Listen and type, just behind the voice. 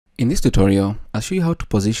In this tutorial, I'll show you how to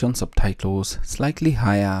position subtitles slightly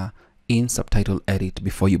higher in Subtitle Edit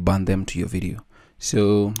before you burn them to your video.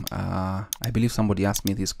 So I believe somebody asked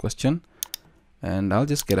me this question, and I'll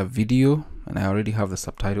just get a video, and I already have the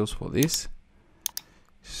subtitles for this.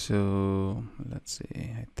 So let's see,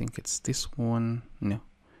 I think it's this one. No,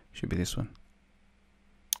 should be this one.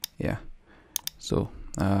 Yeah, so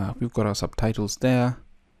we've got our subtitles there.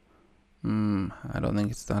 I don't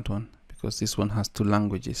think it's that one, because this one has two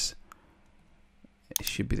languages. It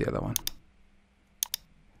should be the other one.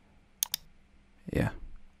 Yeah.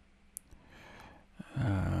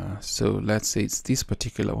 So let's say it's this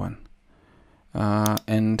particular one.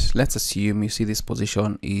 And let's assume you see this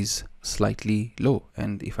position is slightly low.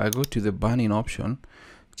 And if I go to the burn-in option,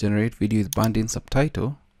 generate video with burned-in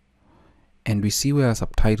subtitle, and we see where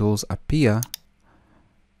subtitles appear,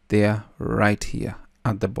 they are right here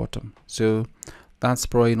at the bottom. So that's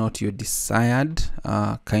probably not your desired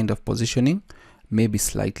kind of positioning, maybe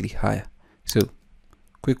slightly higher. So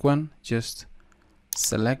quick one, just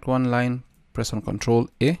select one line, press on Control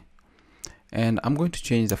A, and I'm going to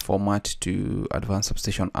change the format to Advanced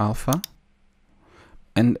Substation Alpha.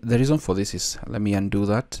 And the reason for this is, let me undo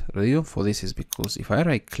that. The reason for this is because if I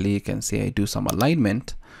right click and say I do some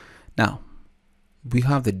alignment, now we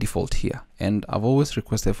have the default here, and I've always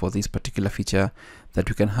requested for this particular feature that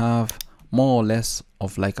we can have more or less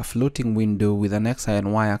of like a floating window with an X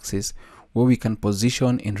and Y axis where we can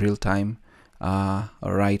position in real time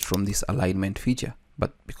right from this alignment feature.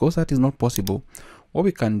 But because that is not possible, what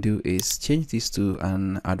we can do is change this to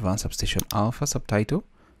an Advanced Substation Alpha subtitle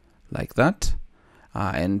like that.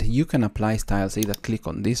 And you can apply styles, either click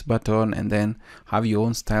on this button and then have your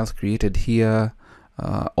own styles created here,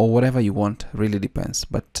 or whatever you want, really depends.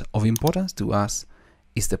 But of importance to us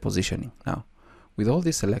is the positioning. Now, with all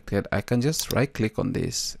this selected, I can just right click on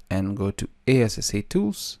this and go to ASSA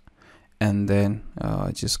tools, and then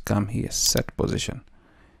just come here, set position.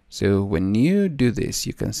 So when you do this,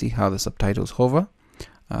 you can see how the subtitles hover.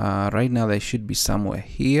 Right now they should be somewhere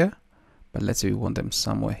here, but let's say we want them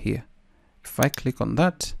somewhere here. If I click on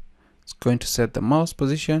that, it's going to set the mouse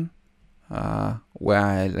position where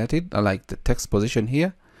I let it, like the text position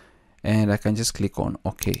here, and I can just click on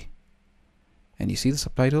OK. And you see the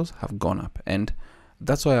subtitles have gone up. And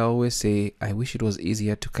that's why I always say I wish it was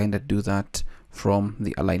easier to kind of do that from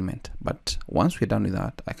the alignment. But once we're done with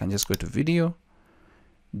that, I can just go to video,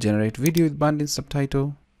 generate video with burned-in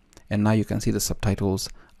subtitle, and now you can see the subtitles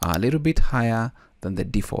are a little bit higher than the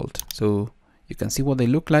default. So you can see what they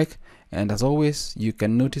look like, and as always, you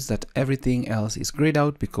can notice that everything else is grayed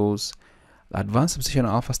out because Advanced Substation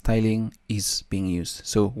Alpha styling is being used.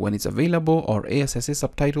 So when it's available, or ASSA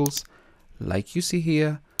subtitles like you see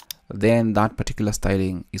here, then that particular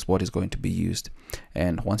styling is what is going to be used.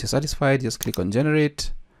 And once you're satisfied, just click on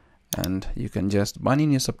generate, and you can just burn in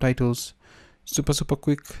your subtitles super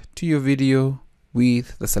quick to your video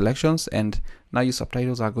with the selections. And now your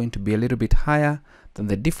subtitles are going to be a little bit higher than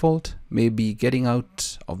the default, maybe getting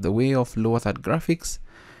out of the way of lower third graphics,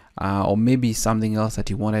 or maybe something else that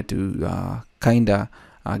you wanted to kinda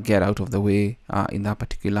get out of the way in that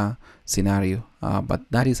particular scenario. But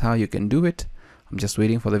that is how you can do it. I'm just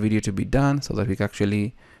waiting for the video to be done so that we can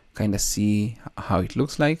actually kind of see how it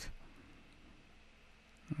looks like.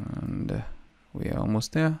 And we are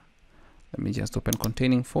almost there. Let me just open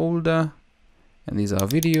containing folder, and these are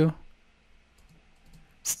video.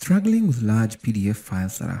 Struggling with large PDF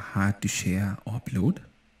files that are hard to share or upload?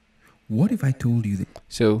 What if I told you that?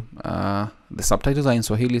 So the subtitles are in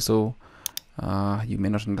Swahili, so you may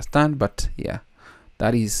not understand, but yeah,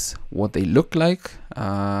 that is what they look like.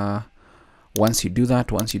 Once you do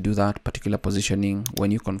that particular positioning,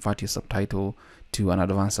 when you convert your subtitle to an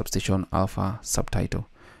Advanced Substation Alpha subtitle.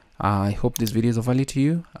 I hope this video is of value to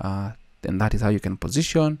you. Then that is how you can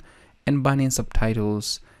position and burn in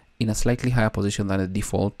subtitles in a slightly higher position than the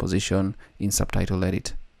default position in Subtitle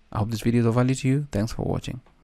Edit. I hope this video is of value to you. Thanks for watching.